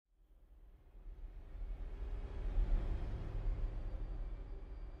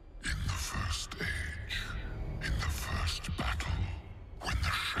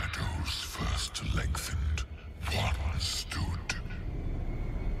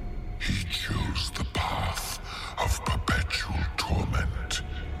choose the path of perpetual torment.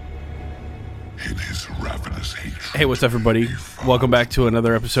 In his ravenous hatred. Hey, what's up, everybody? Welcome back to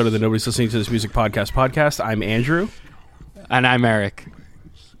another episode of the Nobody's Listening to This Music podcast. I'm Andrew. And I'm Eric.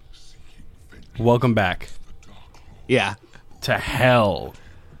 Welcome back. Yeah. To hell.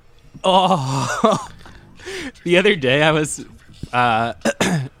 Oh. The other day I was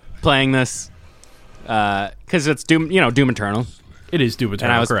playing this because it's Doom Eternal. It is Doom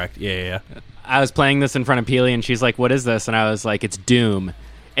Eternal, was, correct. Yeah. I was playing this in front of Peely, and she's like, what is this? And I was like, it's Doom.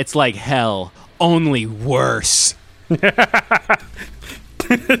 It's like hell, only worse.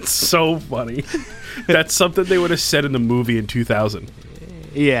 It's so funny. That's something they would have said in the movie in 2000.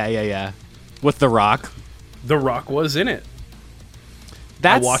 Yeah. With The Rock. The Rock was in it.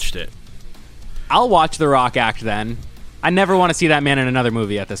 I watched it. I'll watch The Rock act then. I never want to see that man in another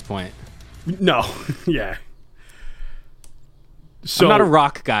movie at this point. No. Yeah. So I'm not a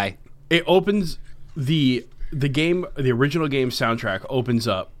Rock guy. It opens the game, the original game soundtrack opens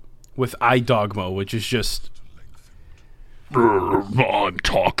up with iDogmo, which is just I'm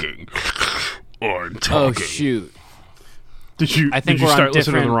talking. Oh shoot. Did you I think did you we're on start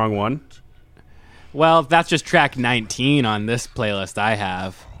listening to different- the wrong one? Well, that's just track 19 on this playlist I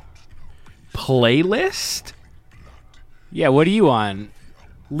have. Playlist? Yeah, what are you on?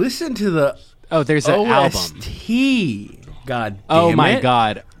 Listen to the Oh, there's an album. OST. God damn Oh my it.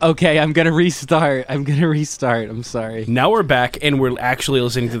 god. Okay, I'm gonna restart. I'm sorry. Now we're back and we're actually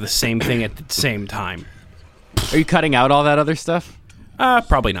listening to the same thing at the same time. Are you cutting out all that other stuff?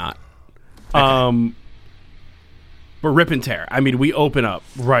 Probably not. Okay. But rip and tear. I mean, we open up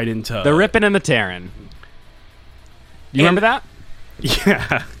right into The rippin' and the tearin'. You remember that?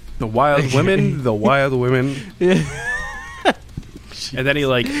 Yeah. The wild women, the wild women. And then he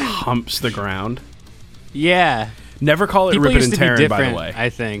like humps the ground. Yeah. Never call it People rippin' used and to be tearing, different, by the way.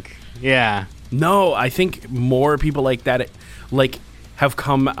 I think. Yeah. No, I think more people like that have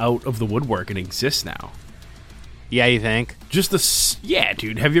come out of the woodwork and exist now. Yeah, you think? Yeah,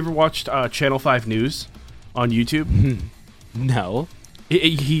 dude. Have you ever watched Channel 5 News on YouTube? No. He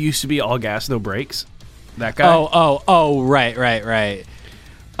used to be all gas, no brakes. That guy. Oh, right.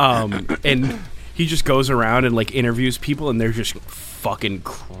 And he just goes around and like interviews people, and they're just fucking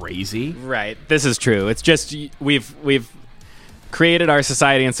crazy. Right. This is true. It's just we've created our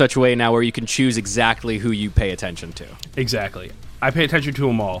society in such a way now where you can choose exactly who you pay attention to. Exactly. I pay attention to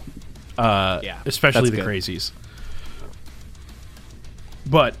them all. Especially the that's good. crazies.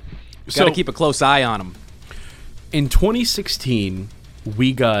 But Got to keep a close eye on them. in 2016,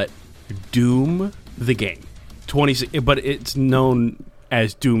 we got Doom the game. But it's known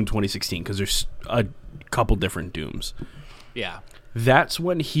as Doom 2016 because there's a couple different Dooms. Yeah. That's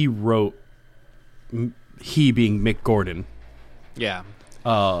when he wrote, he being Mick Gordon. Yeah.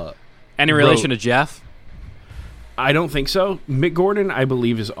 Any relation to Jeff? I don't think so. Mick Gordon, I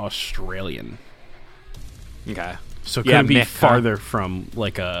believe, is Australian. Okay. So Yeah, couldn't be Mick, huh? farther from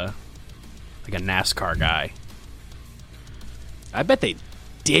like a NASCAR guy. I bet they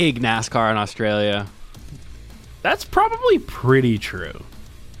dig NASCAR in Australia. That's probably pretty true.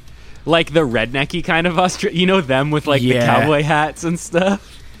 Like the rednecky kind of Australia. You know them with like the Yeah. cowboy hats and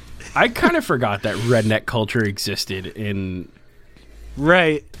stuff? I kind of forgot that redneck culture existed in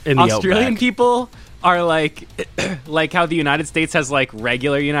Right. In the Australian outback. people are like like how the United States has like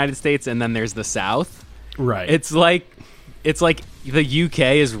regular United States and then there's the South. right. It's like the UK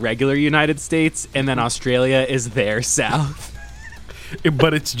is regular United States and then Australia is their South.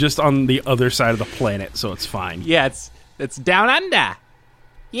 But it's just on the other side of the planet, so it's fine. Yeah, it's down under.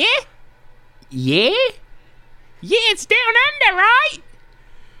 Yeah? Yeah. Yeah, it's down under, right?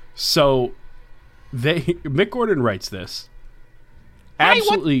 So Mick Gordon writes this. Hey,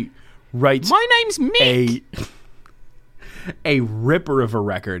 Absolutely writes My name's Mick. a ripper of a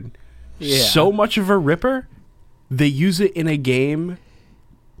record. Yeah. So much of a ripper, they use it in a game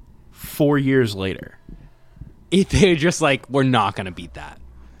 4 years later. They're just like, we're not gonna beat that.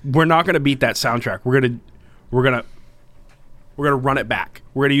 We're not going to beat that soundtrack. We're going to run it back.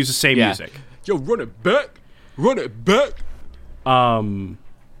 We're going to use the same music. Yo, run it back.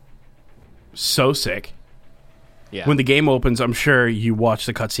 So sick. Yeah. When the game opens, I'm sure you watch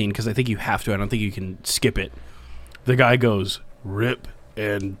the cutscene because I think you have to. I don't think you can skip it. The guy goes, rip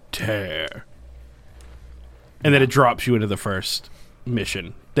and tear. And then it drops you into the first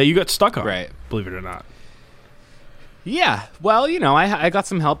mission that you got stuck on. Right. Believe it or not. Yeah, well, you know, I got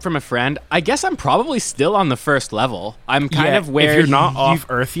some help from a friend. I guess I'm probably still on the first level. I'm kind of where if you're not off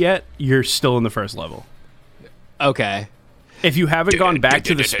Earth yet, you're still in the first level. Okay. If you haven't gone back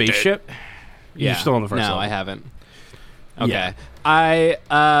to the spaceship, Yeah. you're still on the first level. No, I haven't. Okay. Yeah. I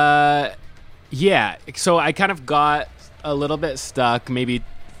Yeah, so I kind of got a little bit stuck, maybe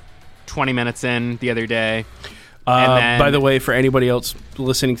 20 minutes in the other day. And then, by the way, for anybody else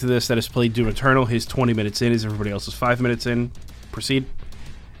listening to this that has played Doom Eternal, his 20 minutes in is everybody else's 5 minutes in. Proceed.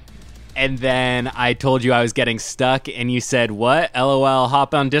 and then I told you I was getting stuck, and you said, what? LOL,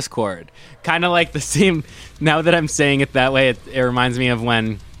 hop on Discord. Kind of like the same, now that I'm saying it that way, it reminds me of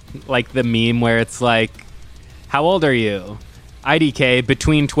when, like the meme where it's like, how old are you? IDK,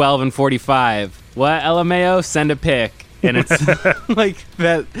 between 12 and 45. What, LMAO? Send a pic. And it's like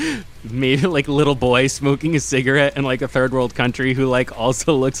that maybe like little boy smoking a cigarette in like a third world country who like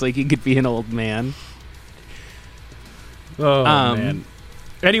also looks like he could be an old man. Oh, man.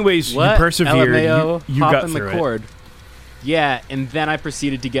 Anyways, What? you persevered. LMAO, You hop got in through the it. cord. Yeah, and then I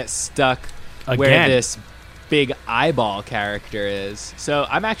proceeded to get stuck where Again. this big eyeball character is. So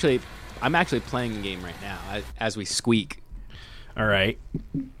I'm actually playing the game right now as we squeak. All right.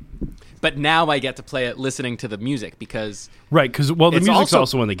 But now I get to play it listening to the music because Right, because, well, the It's music's also-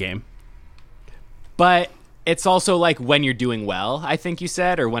 also in the game. but it's also like when you're doing well, I think you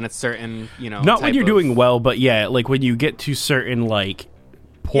said, or when it's certain, Not when type you're of- doing well, but yeah, like when you get to certain, like,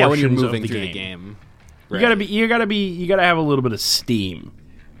 yeah, when you're portions moving of the through game. the game. You gotta have a little bit of steam.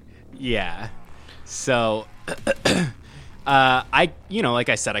 Yeah. So, like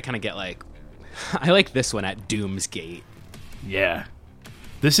I said, I kind of get like, I like this one at Doomsgate. Yeah.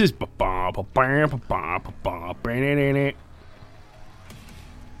 This is...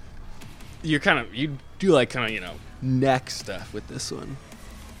 You do like kind of, neck stuff with this one.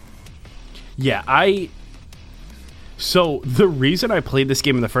 Yeah, So, the reason I played this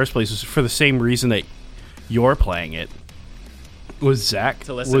game in the first place was for the same reason that you're playing it. Was Zach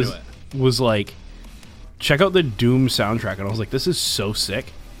To listen to it. was like, check out the Doom soundtrack. And I was like, this is so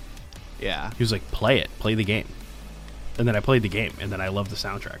sick. Yeah. He was like, play the game. And then I played the game, and then I love the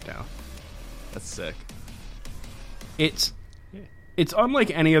soundtrack now. That's sick. It's unlike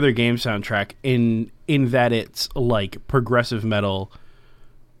any other game soundtrack in that it's like progressive metal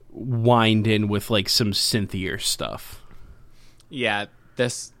wind in with like some synthier stuff. Yeah,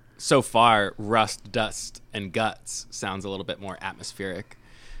 this so far, Rust, Dust, and Guts sounds a little bit more atmospheric.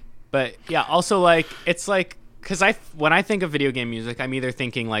 But yeah, also like it's like because when I think of video game music, I'm either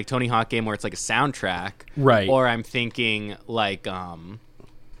thinking like Tony Hawk game where it's like a soundtrack, Right. Or I'm thinking like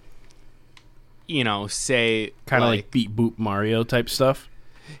say Kind of like Beat Boop Mario type stuff.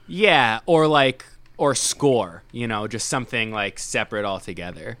 yeah, or score, just something like separate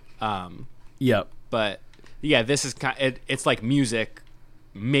altogether. Yep. But yeah, this is it's like music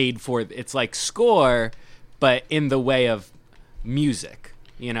made for it's like score, but in the way of music,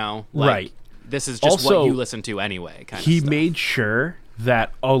 like, Right. This is just Also, what you listen to anyway. He of stuff. made sure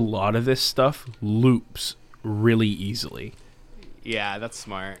that a lot of this stuff loops really easily. Yeah, that's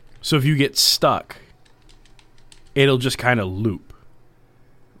smart. So if you get stuck, it'll just kind of loop.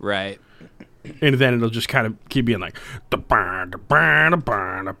 Right. And then it'll just kind of keep being like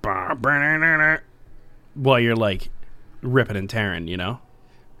while you're like ripping and tearing,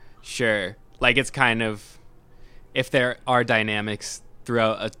 Sure. Like it's kind of if there are dynamics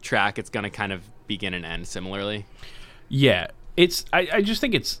throughout a track, it's gonna kind of begin and end similarly. Yeah. I just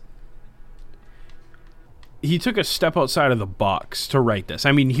think he took a step outside of the box to write this.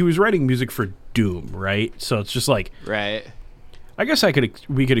 I mean, he was writing music for Doom, right? So it's just like, Right. I guess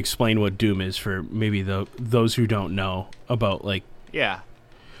we could explain what Doom is for maybe those who don't know about like. Yeah.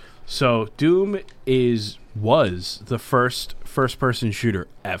 So Doom was the first person shooter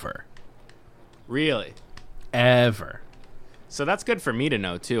ever. Really. Ever. So that's good for me to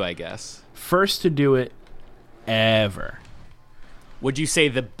know too, I guess. First to do it ever. Would you say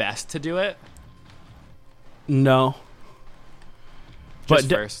the best to do it? No. Just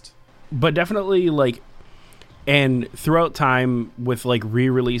But first. But definitely like, and throughout time with like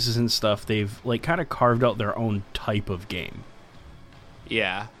re-releases and stuff, they've like kind of carved out their own type of game.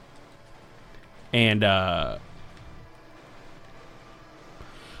 Yeah. And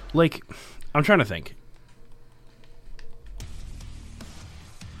like, I'm trying to think.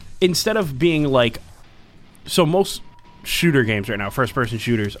 Instead of being like, so most shooter games right now, first person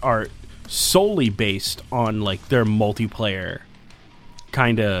shooters, are solely based on like their multiplayer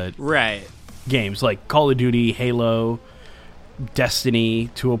kind of Right. games, like Call of Duty, Halo, Destiny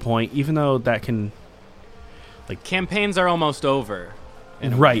to a point, even though that can Campaigns are almost over.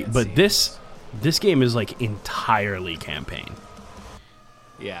 in a way, right, it but seems. this game is like entirely campaign.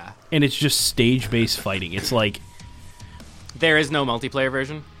 Yeah. And it's just stage-based fighting. It's like, There is no multiplayer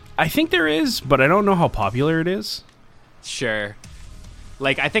version? I think there is, but I don't know how popular it is. Sure.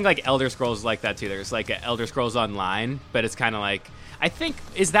 Like, I think, like, Elder Scrolls is like that, too. There's, like, a Elder Scrolls Online, but it's kind of like... I think...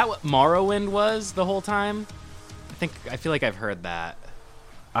 Is that what Morrowind was the whole time? I feel like I've heard that.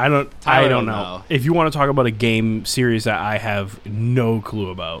 I don't know. If you want to talk about a game series that I have no clue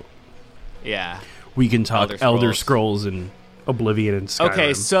about, yeah, we can talk Elder Scrolls and Oblivion and Skyrim.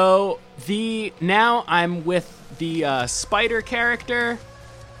 Okay, so now I'm with the spider character.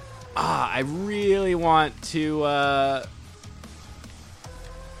 I really want to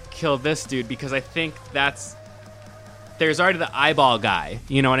kill this dude because I think there's already the eyeball guy.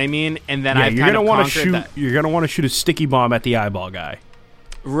 You know what I mean? And then I've kind of conquered that. You're gonna want to shoot a sticky bomb at the eyeball guy.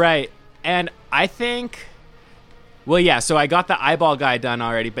 Right. And I think... Well, yeah, so I got the eyeball guy done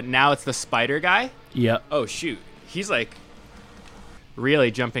already, but now it's the spider guy? Yep. Oh, shoot. He's, like,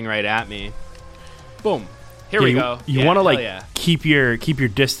 really jumping right at me. Boom. Here we go. You want to, keep your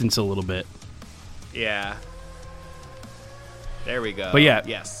distance a little bit. Yeah. There we go. But, yeah.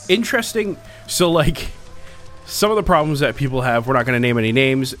 Yes. Interesting. So, like, some of the problems that people have, we're not going to name any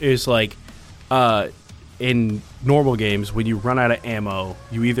names, is, like, in normal games, when you run out of ammo,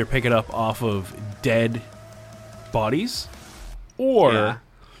 you either pick it up off of dead bodies or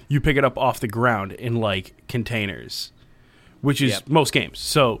you pick it up off the ground in, like, containers, which is most games.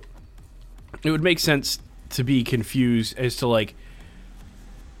 So it would make sense to be confused as to, like,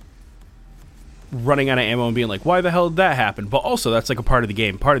 running out of ammo and being like, why the hell did that happen? But also, that's, like, a part of the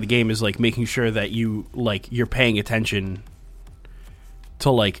game. Part of the game is, like, making sure that you're paying attention to,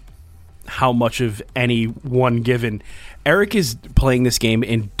 like, how much of any one given. Eric is playing this game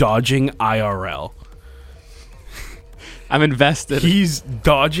in dodging IRL. I'm invested. He's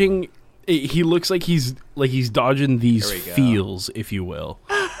dodging. He looks like he's dodging these feels, if you will.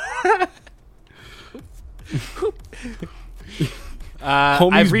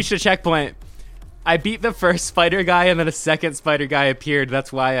 I've reached a checkpoint. I beat the first spider guy, and then a second spider guy appeared.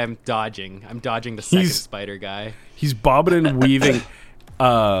 That's why I'm dodging. I'm dodging the second spider guy. He's bobbing and weaving.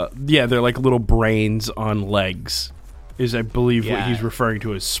 They're like little brains on legs, is I believe what he's referring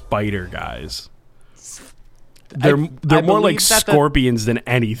to as spider guys. They're more like scorpions than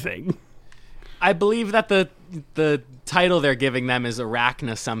anything. I believe that the title they're giving them is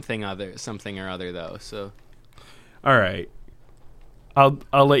Arachna something or other though. So, all right, I'll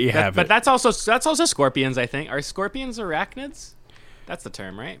let you have it. But that's also scorpions. I think are scorpions arachnids? That's the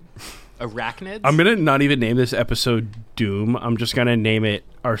term, right? Arachnids? I'm going to not even name this episode Doom. I'm just going to name it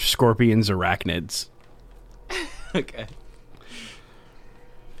Are Scorpions Arachnids? Okay.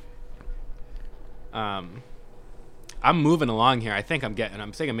 I'm moving along here. I think I'm making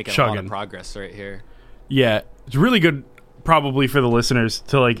a lot of progress right here. Yeah. It's really good probably for the listeners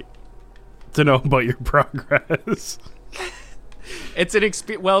to know about your progress. It's an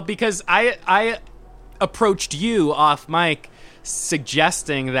experience. Well, because I approached you off mic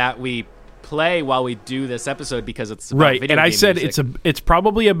suggesting that we play while we do this episode because it's about video and I game said music. it's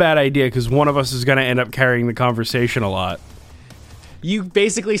probably a bad idea because one of us is going to end up carrying the conversation a lot. You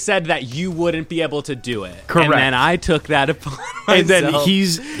basically said that you wouldn't be able to do it. Correct. And then I took that upon myself and then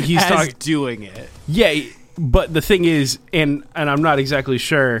he's doing it. Yeah, but the thing is, and I'm not exactly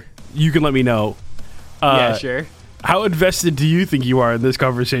sure. You can let me know. Yeah, sure. How invested do you think you are in this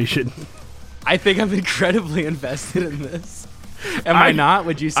conversation? I think I'm incredibly invested in this. Am I not?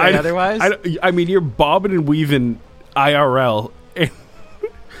 Would you say otherwise? I mean, you're bobbing and weaving IRL.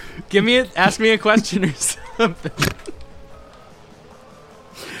 Ask me a question or something.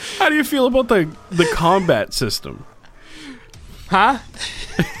 How do you feel about the combat system? Huh?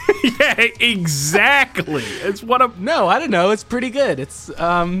 Yeah, exactly. It's what I'm... No, I don't know. It's pretty good. It's,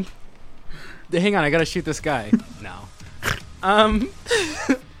 hang on, I gotta shoot this guy. No.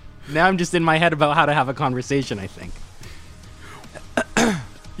 Now I'm just in my head about how to have a conversation, I think.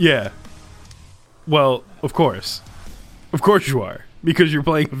 Yeah. Well, of course. Of course you are. Because you're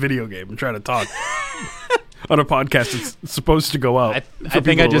playing a video game and trying to talk on a podcast that's supposed to go out. I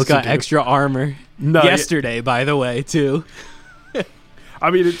think I just got extra armor yesterday, by the way, too.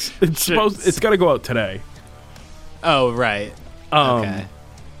 I mean, it's got to go out today. Oh, right. Okay.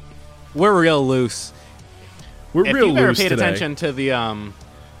 We're real loose. We're real loose today. If you've ever paid attention to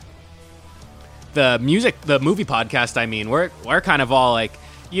the movie podcast, I mean, we're kind of all like,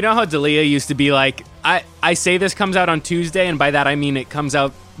 you know how Dalia used to be like, I say this comes out on Tuesday, and by that I mean it comes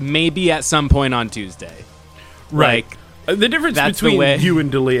out maybe at some point on Tuesday. Right. Like, the difference between you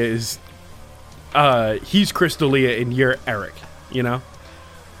and Dalia is he's Chris D'Elia and you're Eric, you know?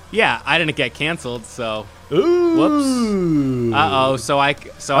 Yeah, I didn't get canceled, so... Ooh. Whoops. Uh-oh, so I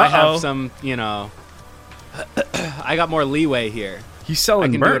have some, you know... I got more leeway here. He's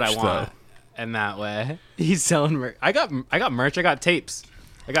selling merch, I can do what I want in that way. He's selling merch. I got merch. I got tapes.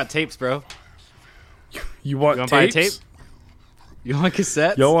 I got tapes, bro. You want You want to buy a tapes? tape? You want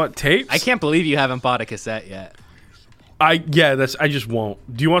cassettes? You want tapes? I can't believe you haven't bought a cassette yet. I just won't.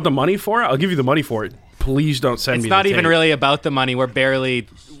 Do you want the money for it? I'll give you the money for it. Please don't send It's me. not the even tape. really about the money. We're barely,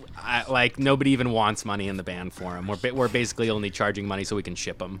 like, nobody even wants money in the band for them. We're basically only charging money so we can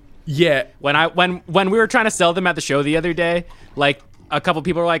ship them. Yeah, When we were trying to sell them at the show the other day, like, a couple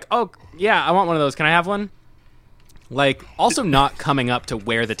people were like, "Oh, yeah, I want one of those. Can I have one?" Like, also not coming up to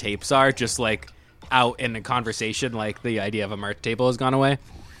where the tapes are, just like out in a conversation, like the idea of a merch table has gone away.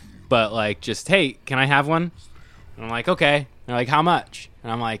 But like, just, hey, can I have one? And I'm like, okay. They're like, how much? And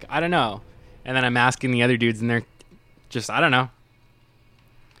I'm like, I don't know. And then I'm asking the other dudes, and they're just, I don't know.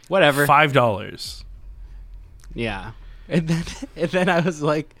 Whatever. $5. Yeah. And then I was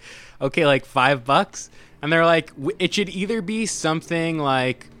like, okay, like $5. And they're like, it should either be something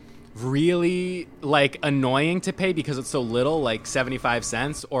like really like annoying to pay because it's so little, like 75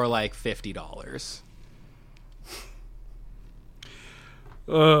 cents, or like $50.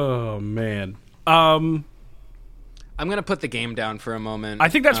 Oh man. I'm gonna put the game down for a moment. I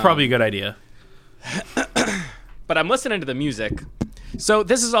think that's probably a good idea. But I'm listening to the music. So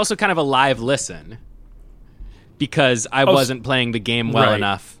this is also kind of a live listen because I wasn't playing the game well right.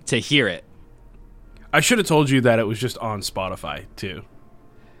 enough to hear it. I should have told you that it was just on Spotify too.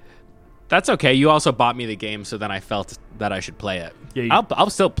 That's okay. You also bought me the game, so then I felt that I should play it. Yeah, I'll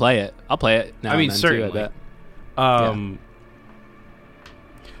still play it. I'll play it now. I mean, and then certainly. Too, I bet.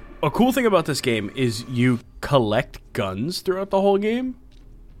 A cool thing about this game is you collect guns throughout the whole game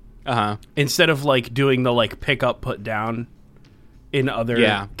Uh-huh. instead of like doing the like pick up put down in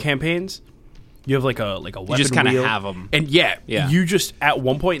other campaigns. You have like a weapon You just kind of wheel. have them. And Yeah. you just at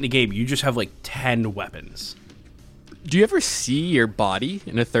one point in the game you just have like 10 weapons. Do you ever see your body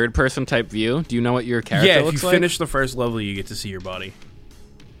in a third-person type view? Do you know what your character Yeah, if looks you like? finish the first level, you get to see your body.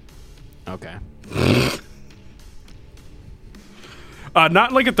 Okay.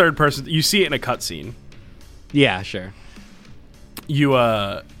 Not like a third person. You see it in a cutscene. Yeah, sure. You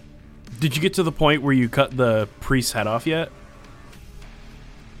did you get to the point where you cut the priest's head off yet?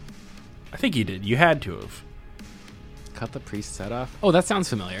 I think you did. You had to have. Cut the priest's head off? Oh, that sounds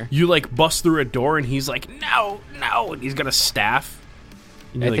familiar. You like bust through a door and he's like, no, and he's got a staff.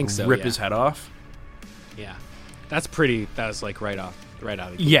 And you, I like, think so, rip yeah. his head off. Yeah. That was like right out of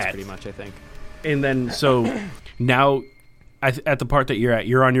the gate, Yeah. pretty much, I think. And then so now at the part that you're at,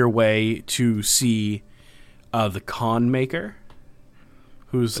 you're on your way to see the con maker,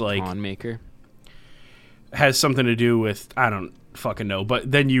 who's like Pawn maker. has something to do with, I don't fucking know, but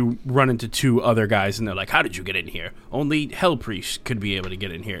then you run into two other guys and they're like, how did you get in here? Only Hell Priest could be able to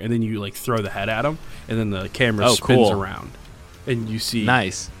get in here. And then you like throw the head at him and then the camera spins cool. around and you see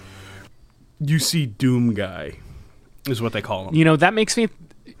Nice. you see Doom Guy is what they call him. You know, that makes me,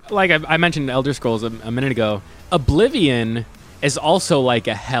 like I mentioned Elder Scrolls a minute ago, Oblivion is also like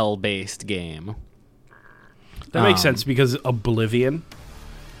a hell-based game. That makes sense because Oblivion.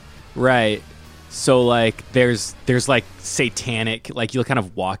 Right. So like there's like satanic, like you'll kind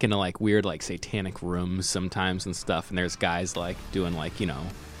of walk into like weird like satanic rooms sometimes and stuff, and there's guys like doing like, you know,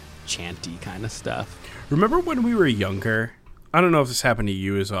 chanty kind of stuff. Remember when we were younger? I don't know if this happened to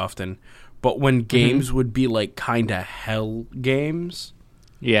you as often, but when games would be like kind of hell games,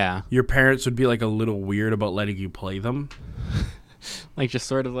 Yeah. your parents would be like a little weird about letting you play them. Like just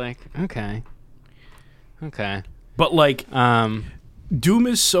sort of like, okay. But like Doom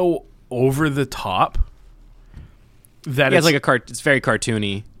is so over the top that it's like it's very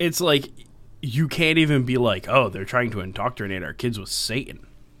cartoony. it's like you can't even be like, oh, they're trying to indoctrinate our kids with Satan.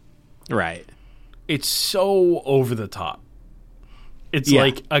 Right. It's so over the top. It's Yeah.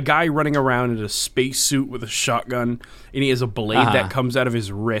 like a guy running around in a spacesuit with a shotgun, and he has a blade that comes out of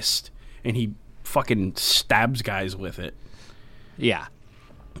his wrist, and he fucking stabs guys with it. Yeah.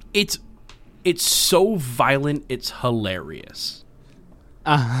 It's so violent, it's hilarious.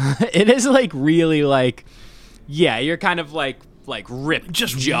 It is like really like, yeah, you're kind of like ripped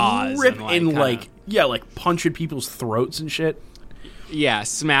Just jaws rip and, and kinda- like punching people's throats and shit. yeah,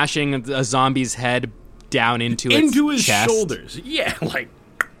 smashing a zombie's head down into Into his its chest. shoulders. Yeah, like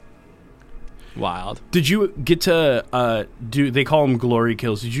Wild. did you get to do they call them glory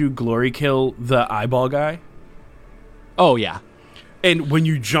kills? Did you glory kill the eyeball guy? Oh yeah. And when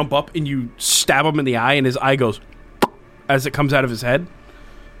you jump up and you stab him in the eye and his eye goes as it comes out of his head?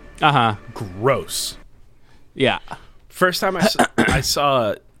 Uh-huh. Gross. Yeah. First time I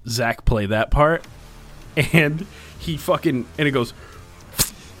saw Zach play that part, and he fucking, and it goes,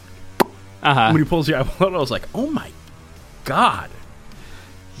 Uh-huh. when he pulls the eyeball out, I was like, oh my God.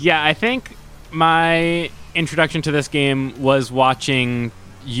 Yeah, I think my introduction to this game was watching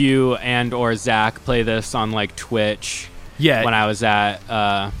you and or Zach play this on like Twitch. Yeah. When I was at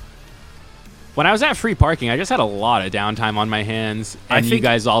Free Parking, I just had a lot of downtime on my hands, and you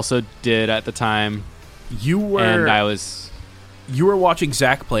guys also did at the time. You were, and you were watching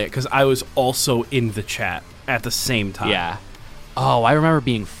Zach play it because I was also in the chat at the same time. Yeah. Oh, I remember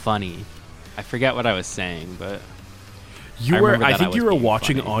being funny. I forget what I was saying, but I think you were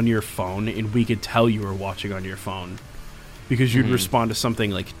watching on your phone, and we could tell you were watching on your phone because you'd respond to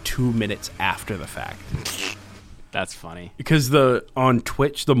something like 2 minutes after the fact. That's funny. Because on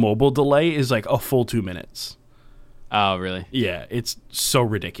Twitch, the mobile delay is like a full 2 minutes. Oh, really? Yeah, it's so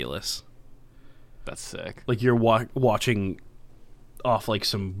ridiculous. That's sick. Like you're watching off like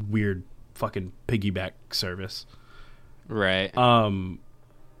some weird fucking piggyback service. Right.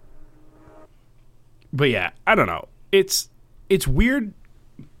 But yeah, I don't know. It's weird,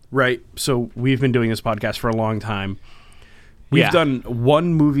 right? So we've been doing this podcast for a long time. We've done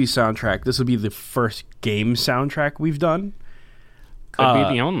one movie soundtrack. This will be the first game soundtrack we've done. Could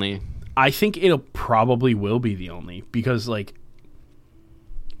be the only. I think it'll probably will be the only because like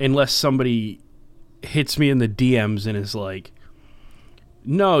unless somebody hits me in the DMs and is like,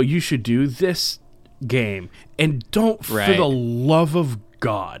 no, you should do this game. And don't, for the love of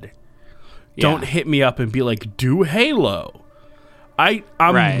God, don't hit me up and be like, do Halo.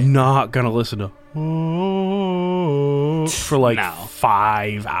 I'm not going to listen to for like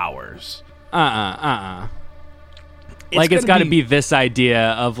 5 hours. Like it's got to be this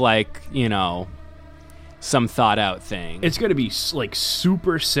idea of like, you know, some thought out thing. It's going to be like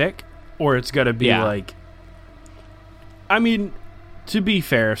super sick, or it's going to be like, I mean, to be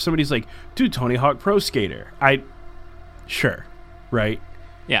fair, if somebody's like, dude, Tony Hawk Pro Skater, sure, right?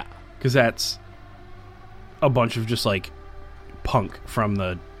 Yeah. Because that's a bunch of just like punk from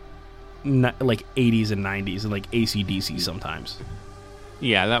the like 80s and 90s and like AC/DC sometimes.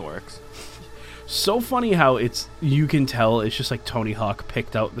 Yeah, that works. So funny how you can tell it's just like Tony Hawk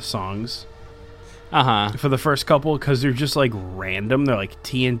picked out the songs for the first couple because they're just like random. They're like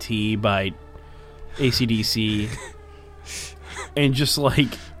TNT by AC/DC and just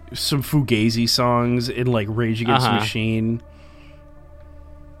like some Fugazi songs and like Rage Against the Machine.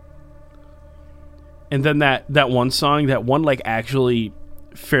 And then that one song, that one like actually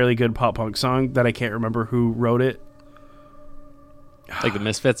fairly good pop punk song that I can't remember who wrote it. Like the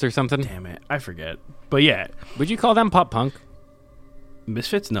Misfits or something? Damn it, I forget. But yeah. Would you call them pop punk?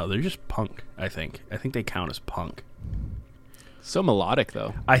 Misfits? No, they're just punk, I think. I think they count as punk. So melodic,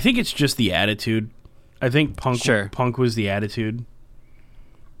 though. I think it's just the attitude. I think punk was the attitude.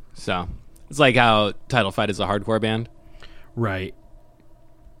 So, it's like how Title Fight is a hardcore band. Right.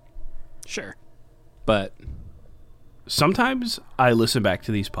 Sure. But sometimes I listen back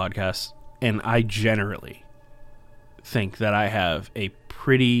to these podcasts and I generally think that I have a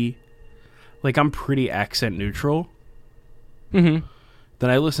pretty, like I'm pretty accent neutral. Mm-hmm. Then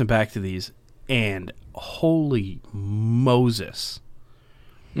I listen back to these and holy Moses,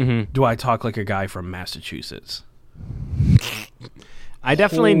 do I talk like a guy from Massachusetts. I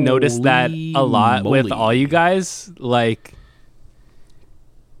definitely noticed that a lot with all you guys. Like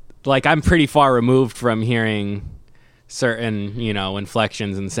I'm pretty far removed from hearing certain, you know,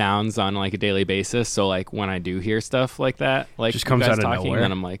 inflections and sounds on like a daily basis. So like when I do hear stuff like that, like just comes out of nowhere,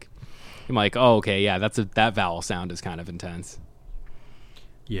 then I'm like, oh, okay, yeah, that vowel sound is kind of intense.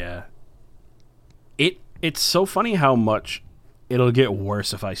 Yeah. It's so funny how much it'll get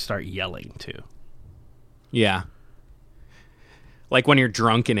worse if I start yelling too. Yeah. Like when you're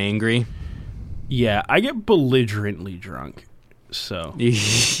drunk and angry. Yeah, I get belligerently drunk. So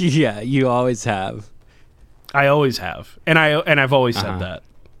yeah, you always have. I always have, and I've always said that.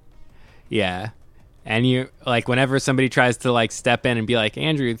 Yeah, and you like whenever somebody tries to like step in and be like,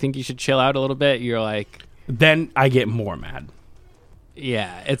 Andrew, you think you should chill out a little bit? You're like, then I get more mad.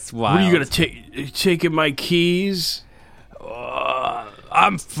 Yeah, it's wild. What are you gonna taking my keys?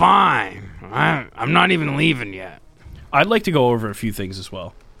 I'm fine. I'm not even leaving yet. I'd like to go over a few things as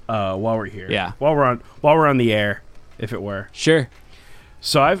well while we're here. Yeah, while we're on the air. If it were. Sure.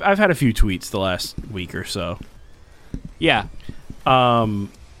 So I've had a few tweets the last week or so. Yeah.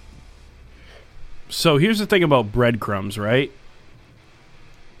 So here's the thing about breadcrumbs, right?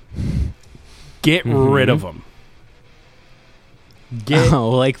 Get rid of them.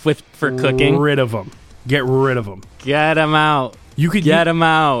 Like for cooking? Rid of them. Get rid of them. Get them out. You could get them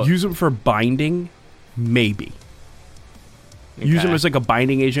out. Use them for binding, maybe. Okay. Use them as like a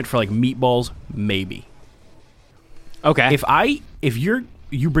binding agent for like meatballs, maybe. Okay. If you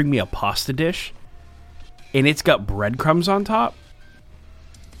bring me a pasta dish and it's got breadcrumbs on top,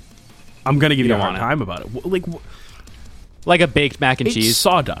 I'm gonna give you a hard time about it. Like, Like a baked mac and It's cheese.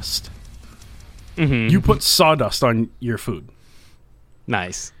 sawdust. Mm-hmm. You put sawdust on your food.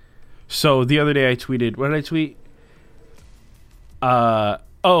 Nice. So the other day I tweeted, what did I tweet?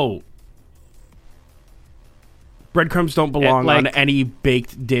 Breadcrumbs don't belong on any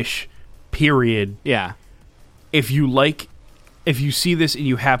baked dish, period. Yeah. If you see this and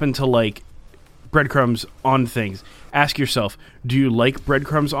you happen to like breadcrumbs on things, ask yourself, do you like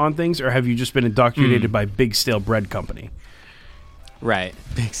breadcrumbs on things, or have you just been indoctrinated by Big Stale Bread Company? Right.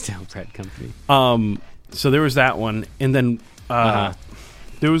 Big Stale Bread Company. So there was that one, and then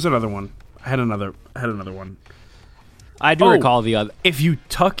there was another one. I had another one. I do recall the other. If you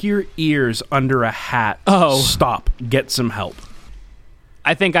tuck your ears under a hat, stop. Get some help.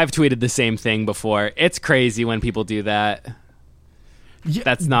 I think I've tweeted the same thing before. It's crazy when people do that. Yeah,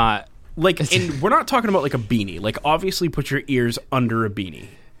 that's not... and we're not talking about like a beanie. Like, obviously put your ears under a beanie.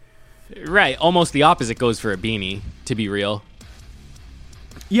 Right. Almost the opposite goes for a beanie, to be real.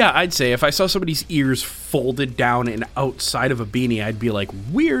 Yeah, I'd say if I saw somebody's ears folded down and outside of a beanie, I'd be like,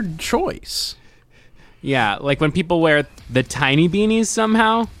 weird choice. Yeah, like when people wear the tiny beanies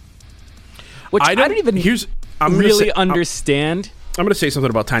somehow, which I don't even understand. I'm going to say something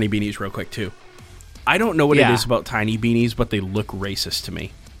about tiny beanies real quick, too. I don't know what it is about tiny beanies, but they look racist to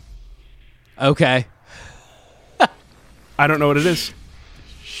me. Okay. I don't know what it is.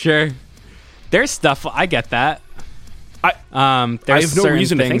 Sure. There's stuff, I get that. I have no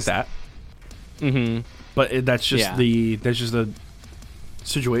reason to think that. Mm-hmm. But that's just the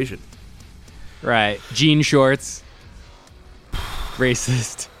situation. Right. Jean shorts.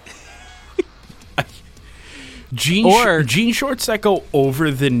 Racist. Jean shorts that go over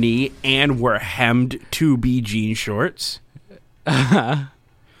the knee and were hemmed to be jean shorts.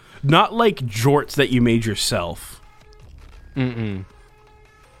 Not like jorts that you made yourself. Mm-mm.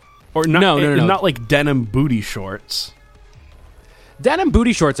 Or not, no. Not like denim booty shorts. Denim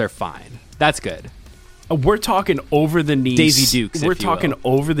booty shorts are fine. That's good. We're talking over the knee. Daisy Dukes. We're talking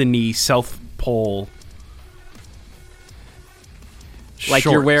over the knee South Pole. Like shorts.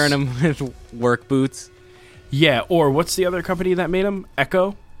 You're wearing them with work boots. Yeah, or what's the other company that made them?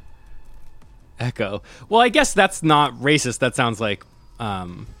 Echo? Well, I guess that's not racist. That sounds like...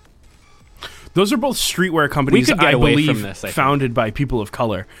 Those are both streetwear companies, I believe, founded by people of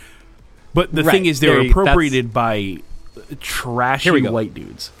color. But the thing is, they're appropriated by trashy white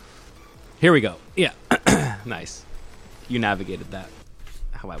dudes. Here we go. Yeah. Nice. You navigated that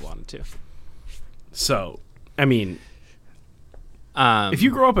how I wanted to. So, I mean... if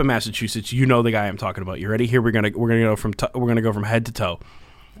you grow up in Massachusetts, you know the guy I'm talking about. You ready? Here we're gonna go from head to toe.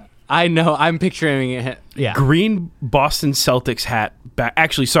 I know. I'm picturing it. Yeah. Green Boston Celtics hat.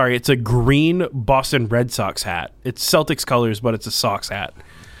 Actually, sorry, it's a green Boston Red Sox hat. It's Celtics colors, but it's a Sox hat.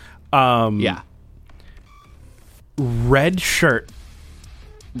 Yeah. Red shirt.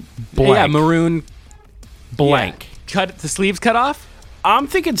 Blank. Yeah, maroon. Blank. Yeah. Cut the sleeves cut off. I'm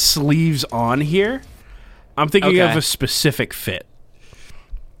thinking sleeves on here. I'm thinking of a specific fit.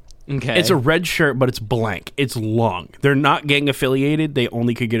 Okay. It's a red shirt, but it's blank. It's long. They're not gang affiliated. They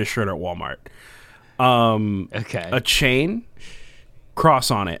only could get a shirt at Walmart. Okay. A chain,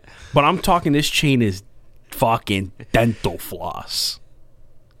 cross on it. But I'm talking this chain is fucking dental floss.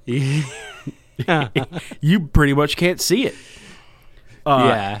 You pretty much can't see it.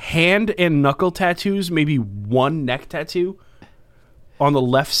 Hand and knuckle tattoos, maybe one neck tattoo on the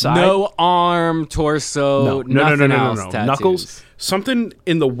left side. No arm, torso, no. Tattoos. Knuckles, something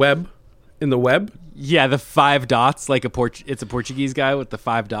in the web. Yeah, the 5 dots, like it's a Portuguese guy with the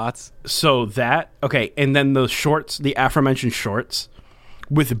 5 dots. So and then the shorts, the aforementioned shorts,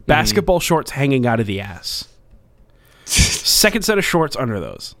 with basketball shorts hanging out of the ass. Second set of shorts under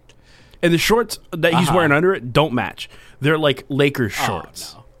those. And the shorts that he's wearing under it don't match. They're like Lakers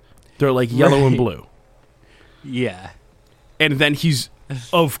shorts. No. They're like yellow and blue. Yeah. And then he's,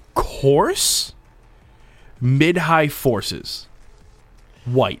 of course, mid-high forces.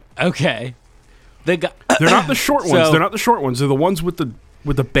 White. Okay. They're not the short ones. They're not the short ones. They're the ones with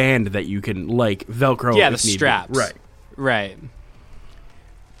the band that you can, like, Velcro. Yeah, the straps. Right.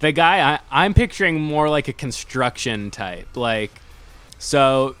 The guy, I'm picturing more like a construction type. Like,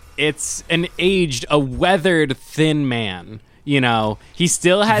 so it's a weathered, thin man. You know, he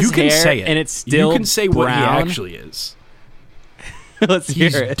still has hair, and it's still You can say brown. what he actually is. Let's hear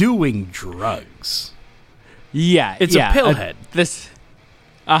it. He's doing drugs. Yeah, it's a pillhead.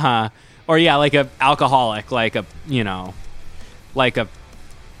 Or like a alcoholic,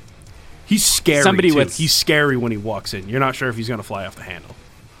 He's scary. Somebody too. He's scary when he walks in. You're not sure if he's gonna fly off the handle.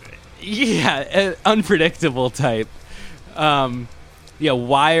 Yeah, unpredictable type. Yeah,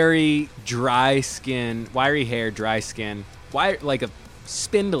 wiry, dry skin, wiry hair, dry skin, like a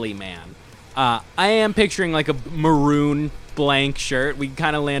spindly man. I am picturing like a maroon blank shirt. We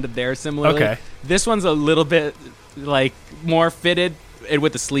kind of landed there similarly. Okay. This one's a little bit like more fitted and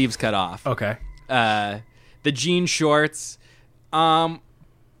with the sleeves cut off. Okay. The jean shorts,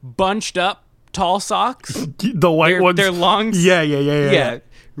 bunched up, tall socks. The white ones. They're long. Yeah.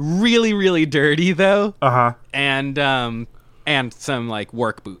 Really, really dirty though. Uh-huh. And some like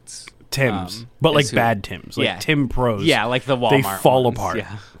work boots. Tims. But like bad Tims. Like Tim Pros. Yeah, like the Walmart They fall ones. apart.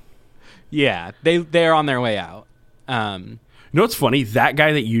 Yeah. They're on their way out. You know what's funny? That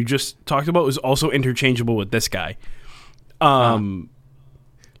guy that you just talked about was also interchangeable with this guy.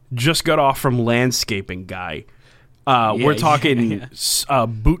 Just got off from landscaping guy. We're talking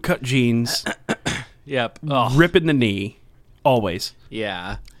bootcut jeans. Yep. Oh. Ripping the knee. Always.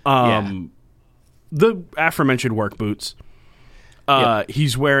 Yeah. The aforementioned work boots.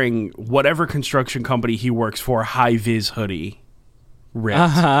 He's wearing whatever construction company he works for, high-vis hoodie.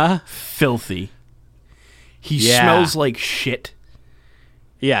 Ripped. Filthy. He smells like shit.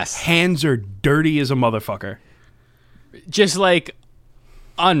 Yes. Hands are dirty as a motherfucker. Just like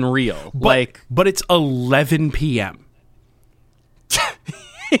unreal. But it's 11 p.m.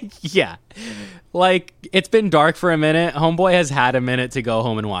 Yeah. Like, it's been dark for a minute. Homeboy has had a minute to go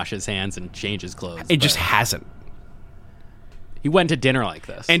home and wash his hands and change his clothes. It just hasn't. He went to dinner like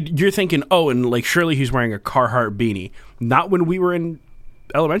this. And you're thinking, oh, and like surely he's wearing a Carhartt beanie. Not when we were in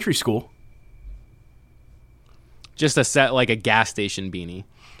elementary school. Just a set, like a gas station beanie.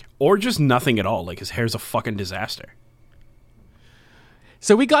 Or just nothing at all. Like his hair's a fucking disaster.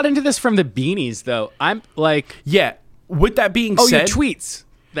 So we got into this from the beanies, though. I'm like... Yeah. With that being Oh, said... your tweets.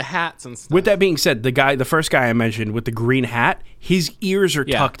 The hats and stuff. With that being said, the first guy I mentioned with the green hat, his ears are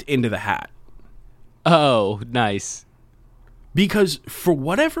tucked into the hat. Oh, nice. Because for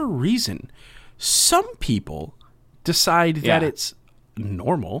whatever reason, some people decide that it's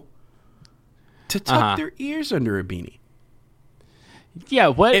normal to tuck their ears under a beanie. Yeah,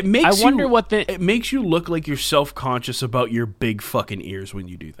 what? It makes I wonder what the... It makes you look like you're self-conscious about your big fucking ears when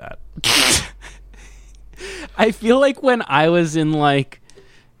you do that. I feel like when I was in, like,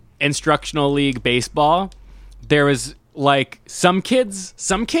 instructional league baseball, there was, like, some kids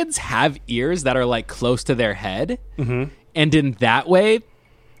have ears that are, like, close to their head. Mm-hmm. And in that way,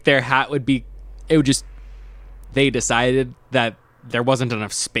 their hat would be... It would just... They decided that there wasn't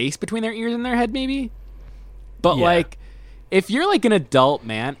enough space between their ears and their head, maybe? But, like... If you're, like, an adult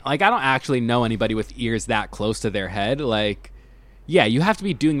man, like, I don't actually know anybody with ears that close to their head. Like, yeah, you have to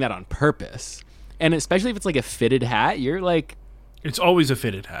be doing that on purpose. And especially if it's, like, a fitted hat, you're, like... It's always a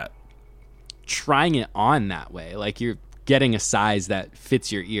fitted hat. Trying it on that way. Like, you're getting a size that fits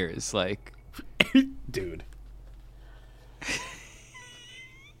your ears. Like... Dude.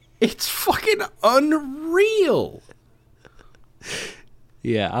 It's fucking unreal.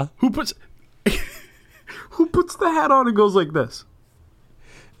 Yeah. Who puts the hat on and goes like this?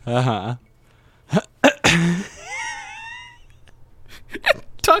 Uh-huh.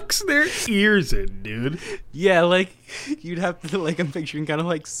 Tucks their ears in, dude. Yeah, like, you'd have to, like, I'm picturing kind of,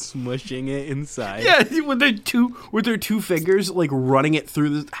 like, smushing it inside. Yeah, with their two fingers, like, running it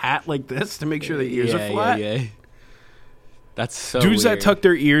through the hat like this to make sure the ears are flat. Yeah. That's so Dudes weird. that tuck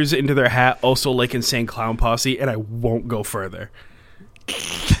their ears into their hat also like Insane Clown Posse, and I won't go further.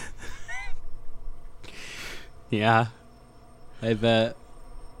 Yeah. I bet.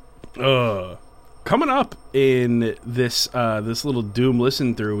 Coming up in this this little Doom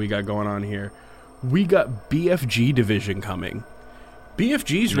listen through we got going on here, we got BFG Division coming.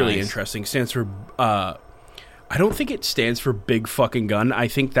 BFG is really interesting. Stands for I don't think it stands for Big Fucking Gun. I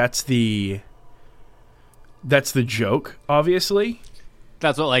think that's the joke, obviously.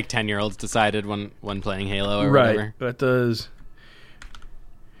 That's what, like, 10-year-olds decided when playing Halo or whatever. That does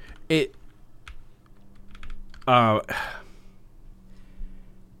it.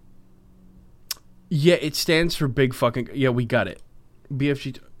 Yeah, it stands for Big Fucking... Yeah, we got it.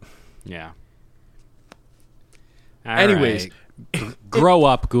 BFG... Yeah. Anyways... Right. Grow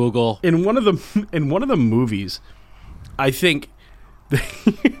up, Google. In one of the movies, I think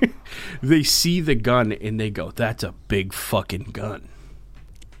they see the gun and they go, "That's a big fucking gun."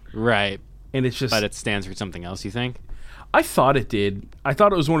 Right. And it's just... But it stands for something else, you think? I thought it did. I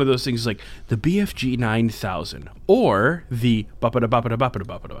thought it was one of those things like the BFG 9000 or the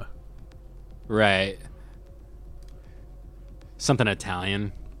ba-ba-da-ba-ba-da-ba-ba-da-ba-da. Right. Something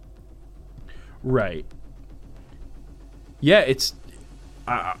Italian. Right. Yeah, it's...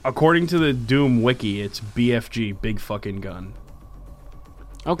 according to the Doom wiki, it's BFG, Big Fucking Gun.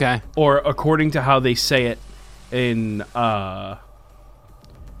 Okay. Or according to how they say it in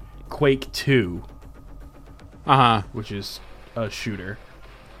Quake 2, Uh-huh. which is a shooter.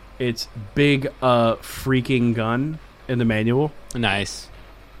 It's big freaking gun in the manual. Nice.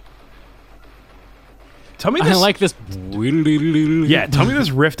 Tell me I this. like this. Yeah, tell me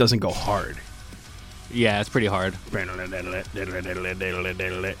this riff doesn't go hard. Yeah, it's pretty hard.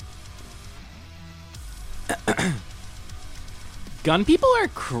 Gun people are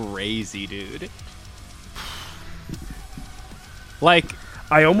crazy, dude. Like,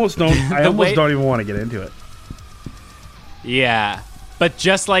 I almost don't. I The almost way- don't even want to get into it. yeah. But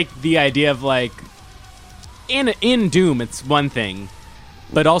just like the idea of like in Doom, it's one thing.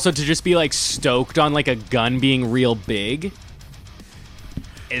 But also to just be like stoked on like a gun being real big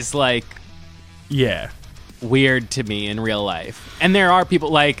is like Yeah. weird to me in real life. And there are people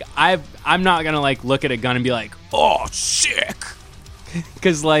like I'm not gonna like look at a gun and be like, oh, sick,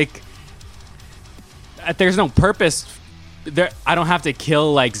 because like there's no purpose there. I don't have to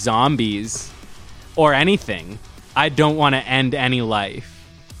kill like zombies or anything. I don't want to end any life.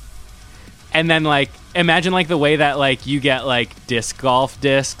 And then like imagine like the way that like you get like disc golf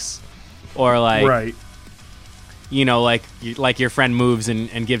discs or like Right. you know, like your friend moves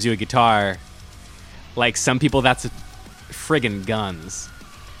and gives you a guitar. Like some people, that's friggin' guns.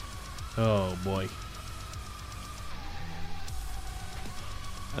 Oh boy.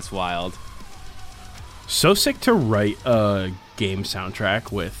 That's wild. So sick to write a game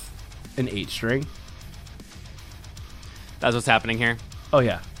soundtrack with an 8-string. That's what's happening here. Oh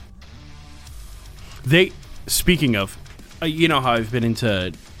yeah. Speaking of, you know how I've been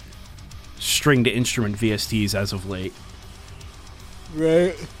into stringed instrument VSTs as of late.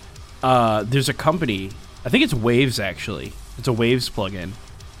 Right. There's a company, I think it's Waves actually. It's a Waves plugin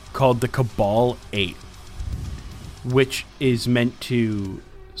called the Cabal 8, which is meant to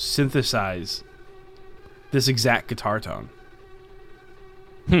synthesize this exact guitar tone.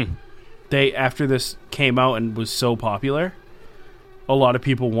 They, after this came out and was so popular, a lot of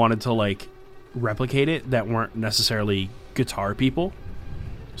people wanted to like replicate it that weren't necessarily guitar people.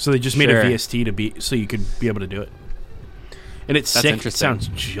 So they just made Sure. a VST to be so you could be able to do it. And it's That's sick. It interesting. sounds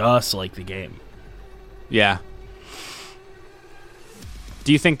just like the game. Yeah.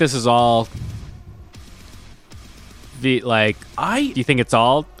 Do you think this is all the like? Do you think it's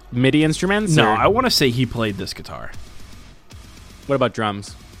all MIDI instruments? No, or- I want to say he played this guitar. What about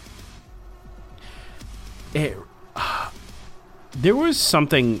drums? There was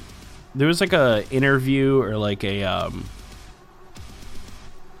something. There was like a interview or like a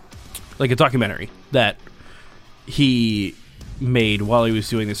documentary that he made while he was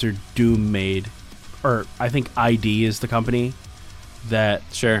doing this, or Doom made, or I think ID is the company that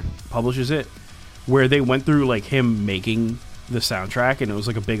Sure. publishes it, where they went through like him making the soundtrack, and it was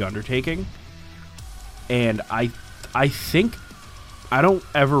like a big undertaking. And I think I don't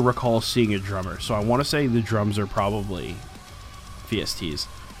ever recall seeing a drummer, so I want to say the drums are probably VSTs.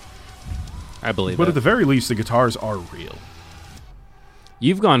 I believe But it. at the very least, the guitars are real.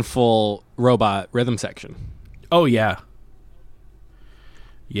 You've gone full robot rhythm section. Oh yeah,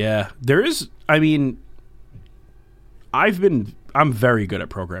 yeah. There is. I mean, I'm very good at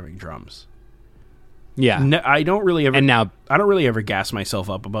programming drums. Yeah. I don't really ever. And now, I don't really ever gas myself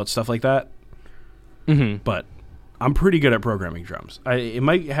up about stuff like that. mhm. But I'm pretty good at programming drums. It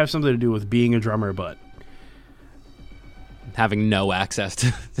might have something to do with being a drummer, but having no access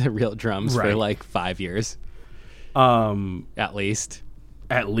to the real drums for Right. like 5 years at least.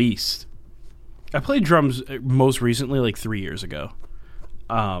 at least I played drums most recently like 3 years ago.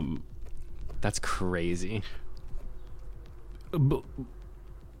 That's crazy. But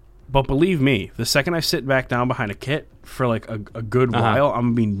believe me, the second I sit back down behind a kit for like a good while, I'm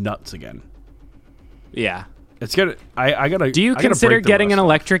gonna be nuts again. Yeah. It's gonna. I gotta. Do you I gotta consider break the getting an rust.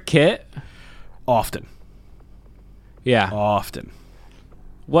 electric kit? Often? Yeah. Often.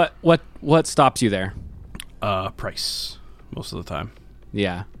 What stops you there? Price most of the time.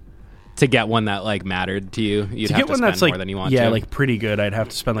 Yeah. To get one that like mattered to you, you'd To have get to one spend that's more like than you want yeah, to. like pretty good, I'd have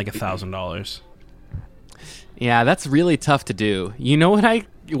to spend like $1,000. Yeah, that's really tough to do. You know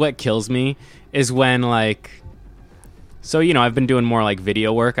what kills me is when like, so you know, I've been doing more like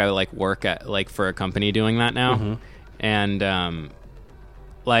video work. I like work at like for a company doing that now, and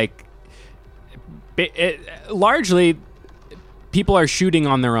like largely people are shooting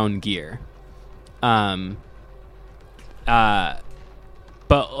on their own gear.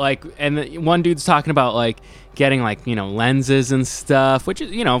 But like, and one dude's talking about like getting like, you know, lenses and stuff, which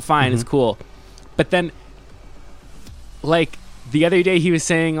is, you know, fine, it's cool. But then like the other day he was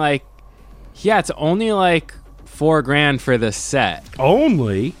saying like, yeah, it's only like $4,000 for the set.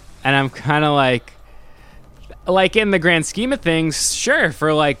 Only? And I'm kind of like in the grand scheme of things, sure,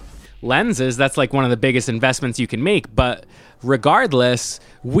 for like lenses, that's like one of the biggest investments you can make. But regardless,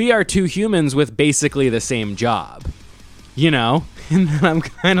 we are two humans with basically the same job, you know? And then I'm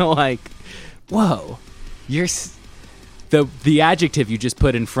kind of like, whoa, the adjective you just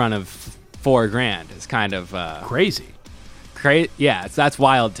put in front of $4,000 is kind of Crazy. Yeah, that's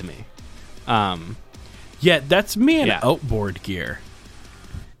wild to me. Yeah, that's me and Yeah. outboard gear.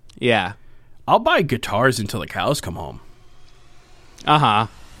 Yeah. I'll buy guitars until the cows come home. Uh-huh.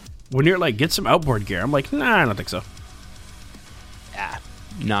 When you're like, get some outboard gear, I'm like, nah, I don't think so. Yeah.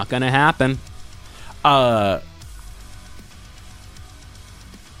 Not gonna happen. I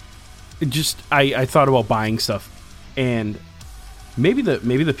thought about buying stuff, and maybe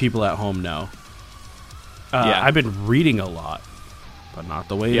the people at home know. Yeah. I've been reading a lot, but not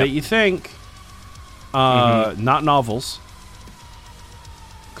the way Yep. that you think. Not novels,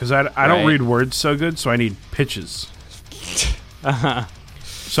 because I don't Right. read words so good, so I need pitches.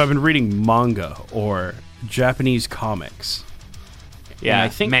 So I've been reading manga or Japanese comics. Yeah. I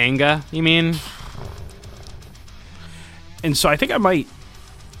think- manga, you mean? And so I think I might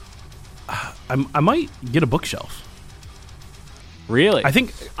get a bookshelf. Really? I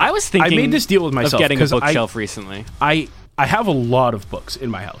think I was thinking I made this deal with of myself getting a 'cause bookshelf recently. I have a lot of books in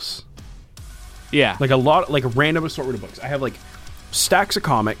my house. Yeah. Like a random assortment of books. I have like stacks of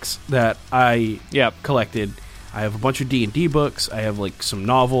comics that I Yep. collected. I have a bunch of D&D books. I have like some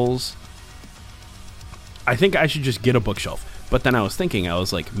novels. I think I should just get a bookshelf. But then I was thinking, I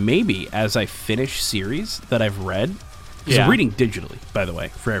was like, maybe as I finish series that I've read, because Yeah. I'm reading digitally, by the way,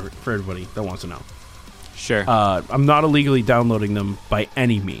 for everybody that wants to know. Sure. I'm not illegally downloading them by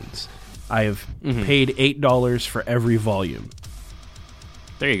any means. I have Mm-hmm. paid $8 for every volume.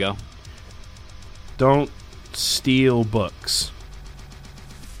 there you go. Don't steal books.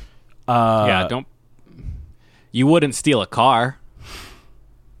 Yeah, don't. You wouldn't steal a car.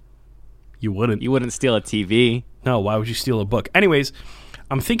 You wouldn't. You wouldn't steal a TV. No, why would you steal a book? Anyways,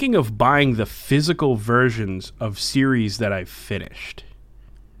 I'm thinking of buying the physical versions of series that I've finished.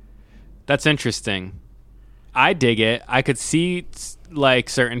 That's interesting. I dig it. I could see like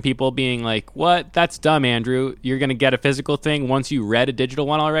certain people being like, "What? That's dumb, Andrew. You're going to get a physical thing once you read a digital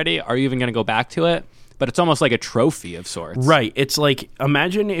one already? Are you even going to go back to it?" But it's almost like a trophy of sorts. Right. It's like,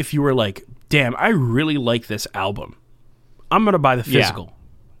 imagine if you were like, damn, I really like this album. I'm going to buy the Yeah. physical.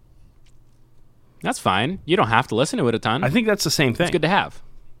 That's fine. You don't have to listen to it a ton. I think that's the same thing. It's good to have.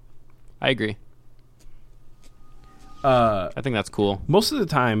 I agree. I think that's cool. Most of the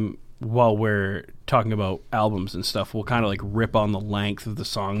time, while we're talking about albums and stuff, we'll kind of like rip on the length of the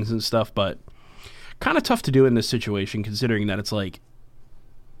songs and stuff, but kind of tough to do in this situation considering that it's like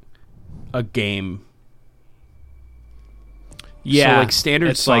a game. Yeah. So like standard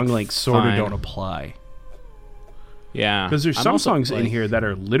it's, song like, lengths sort of fine. don't apply. Yeah. Because there's I'm some also, songs in like- here that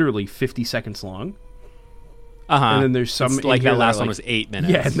are literally 50 seconds long. Uh-huh. And then there's some It's in like here that that are last one like- was 8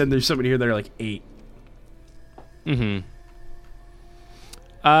 minutes. Yeah, and then there's some in here that are like 8.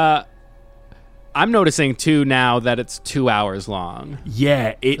 I'm noticing too now that it's 2 hours long.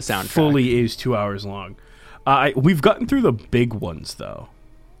 Yeah, it soundtrack. fully is 2 hours long. We've gotten through the big ones though.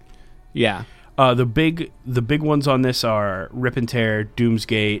 Yeah. The big ones on this are Rip and Tear,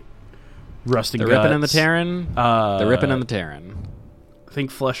 Doomsgate, Rust and The Guts. Rippin' and the Terran. The Rippin' and the Terran. I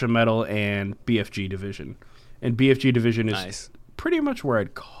think Flesh and Metal and BFG Division. And BFG Division is Nice. pretty much where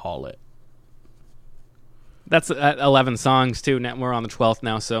I'd call it. That's 11 songs too. Now we're on the 12th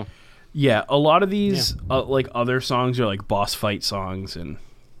now, so Yeah, a lot of these like other songs are like boss fight songs and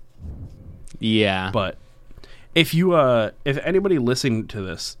yeah. but if anybody listening to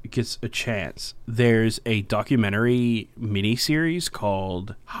this gets a chance, there's a documentary miniseries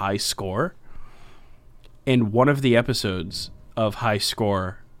called High Score. And one of the episodes of High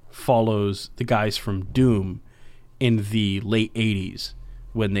Score follows the guys from Doom in the late 80s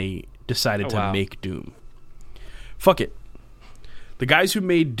when they decided to wow. make Doom. Fuck it. The guys who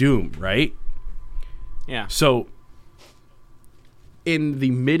made Doom, right? Yeah. So, in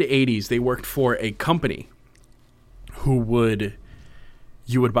the mid 80s, they worked for a company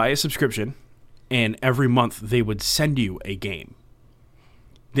you would buy a subscription, and every month they would send you a game.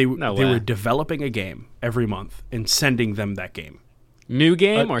 They way. were developing a game every month and sending them that game. New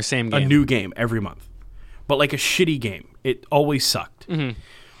game or same game? A new game every month. But like a shitty game. It always sucked. Mm-hmm.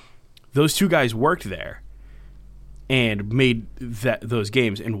 Those two guys worked there and made those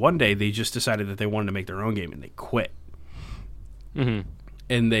games, and one day they just decided that they wanted to make their own game and they quit. Mm-hmm.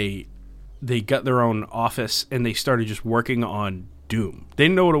 And they got their own office and they started just working on Doom. They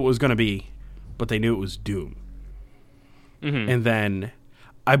didn't know what it was going to be, but they knew it was Doom. Mm-hmm. And then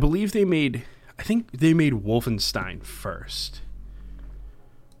I believe they made Wolfenstein first.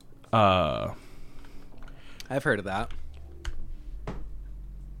 Uh, I've heard of that.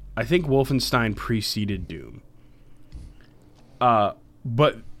 I think Wolfenstein preceded Doom.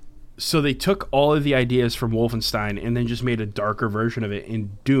 But so they took all of the ideas from Wolfenstein and then just made a darker version of it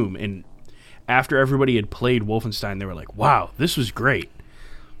in Doom. And after everybody had played Wolfenstein, they were like, "Wow, this was great."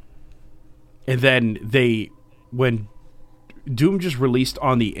 And then when Doom just released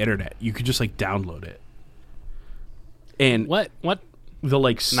on the internet, you could just like download it. And What? the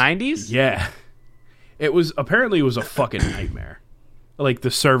like 90s? Yeah. It was a fucking nightmare. Like the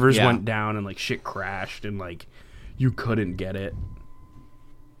servers Yeah. went down and like shit crashed and like you couldn't get it.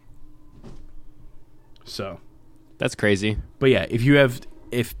 So, That's crazy. but yeah, if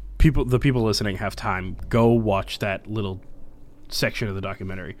the people listening have time, go watch that little section of the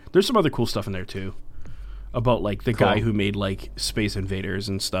documentary. There's some other cool stuff in there too. About like the guy Cool. who made like Space Invaders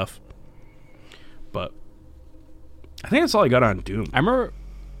and stuff. But I think that's all I got on Doom. I remember.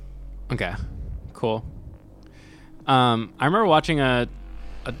 Okay, cool. I remember watching a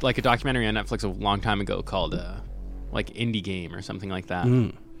documentary on Netflix a long time ago called like Indie Game or something like that,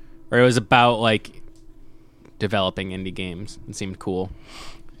 where it was about like developing indie games. It seemed cool.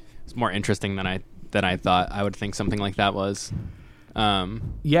 It's more interesting than I thought I would think something like that was.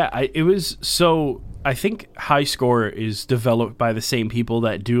 Yeah, I think High Score is developed by the same people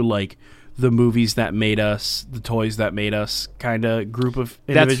that do like the movies that made us, the toys that made us kind of group of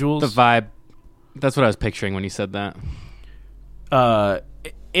individuals. That's the vibe. That's what I was picturing when you said that.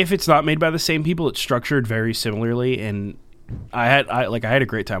 If it's not made by the same people, it's structured very similarly, and I had a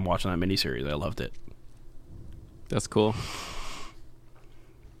great time watching that miniseries. I loved it. That's cool.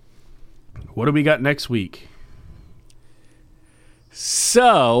 What do we got next week?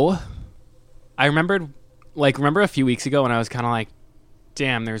 So, I remember a few weeks ago when I was kind of like,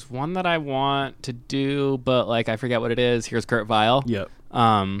 damn, there's one that I want to do, but like I forget what it is. Here's Kurt Vile. Yep.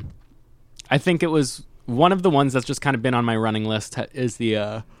 I think it was one of the ones that's just kind of been on my running list is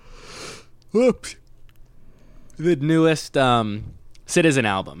the newest Citizen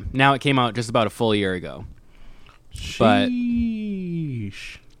album. Now it came out just about a full year ago. But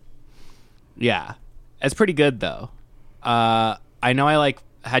Sheesh. yeah, it's pretty good though. I know I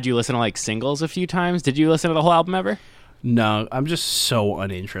had you listen to like singles a few times. Did you listen to the whole album ever? No, I'm just so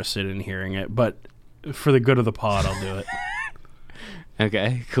uninterested in hearing it, but for the good of the pod, I'll do it.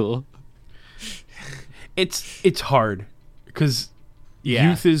 Okay, cool. It's hard because Yeah.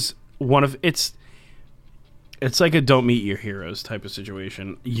 Youth is one of it's like a don't meet your heroes type of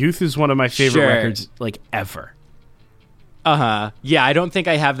situation. Youth is one of my favorite Sure. records like ever. Uh-huh. Yeah, I don't think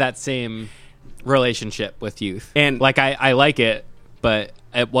I have that same relationship with Youth. And- like I like it, but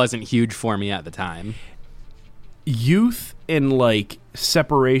it wasn't huge for me at the time. Youth and like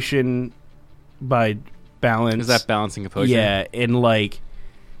Separation by Balance. Is that Balancing Composure? Yeah, and like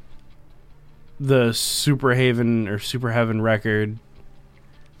the Super Heaven record.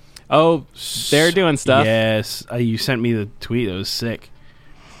 Oh, they're doing stuff. Yes, you sent me the tweet. It was sick.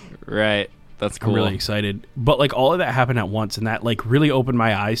 Right. That's cool. I'm really excited. But like all of that happened at once, and that like really opened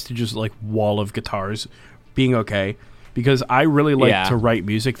my eyes to just like wall of guitars being okay, because I really like Yeah. to write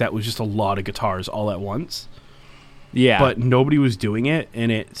music that was just a lot of guitars all at once. Yeah. But nobody was doing it, and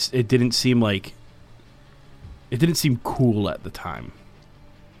it didn't seem cool at the time.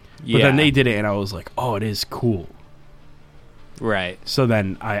 yeah. But then they did it, and I was like, oh, it is cool. Right. So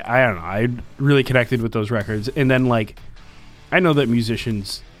then I don't know, I really connected with those records, and then like I know that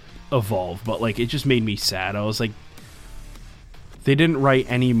musicians evolve, but like it just made me sad. I was like, they didn't write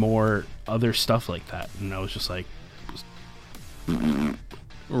any more other stuff like that, and I was just like,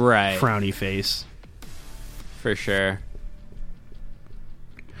 Right. frowny face. For sure.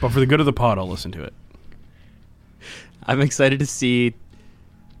 But for the good of the pod, I'll listen to it. I'm excited to see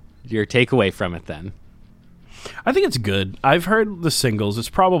your takeaway from it then. I think it's good. I've heard the singles. It's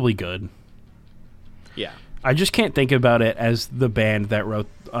probably good. Yeah. I just can't think about it as the band that wrote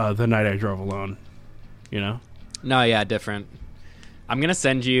The Night I Drove Alone. You know? No, yeah, different. I'm going to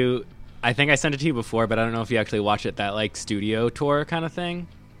send you, I think I sent it to you before, but I don't know if you actually watch it, that like studio tour kind of thing.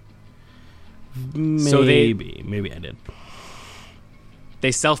 So Maybe I did.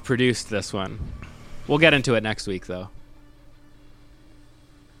 They self-produced this one. We'll get into it next week though.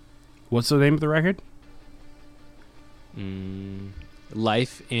 What's the name of the record?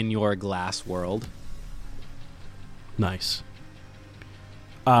 Life in Your Glass World. Nice.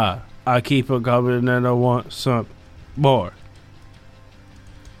 I keep it coming and I want some more.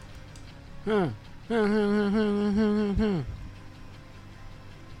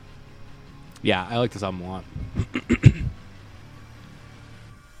 Yeah, I like this album a lot.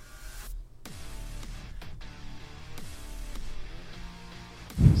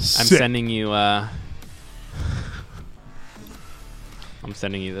 sending you. I'm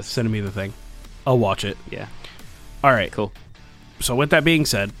sending you this. Sending me the thing. I'll watch it. Yeah. All right. Cool. So with that being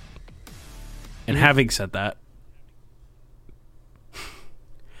said, and having said that,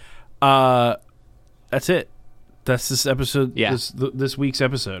 that's it. That's this episode. Yeah. This week's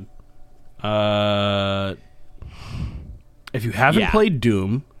episode. If you haven't played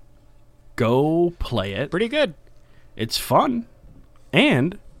Doom, go play it. Pretty good. It's fun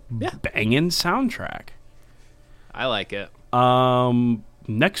and banging soundtrack. I like it.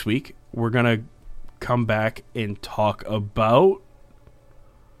 Next week we're gonna come back and talk about.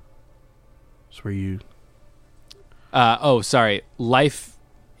 That's where you. Sorry. Life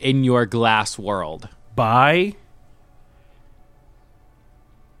in Your Glass World. By.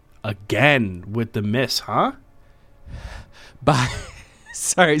 Again with the miss, huh? By.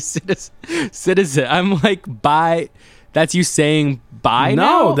 Sorry, citizen. I'm like, bye. That's you saying bye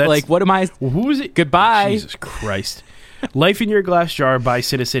now? No, that's like, what am I? Who is it? Goodbye. Jesus Christ. Life in Your Glass Jar by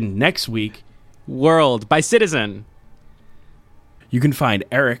Citizen next week. World by Citizen. You can find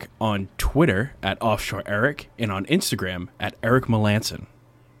Eric on Twitter at Offshore Eric and on Instagram at Eric Melanson.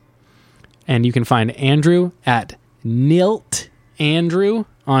 And you can find Andrew at Nilt Andrew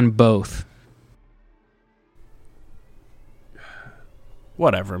on both.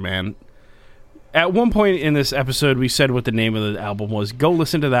 Whatever, man. At one point in this episode, we said what the name of the album was. Go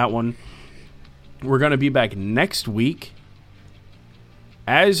listen to that one. We're going to be back next week.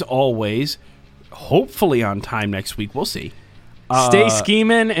 As always, hopefully on time next week. We'll see. Stay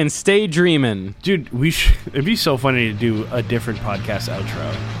scheming and stay dreaming. Dude, it'd be so funny to do a different podcast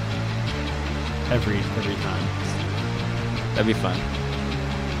outro every time. That'd be fun.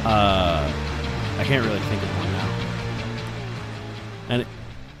 I can't really think of one now. And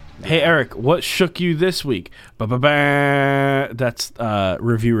hey, Eric, what shook you this week? Ba-ba-ba. That's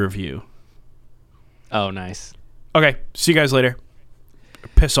review. Oh, nice. Okay, see you guys later.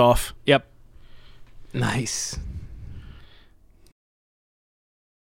 Piss off. Yep. Nice.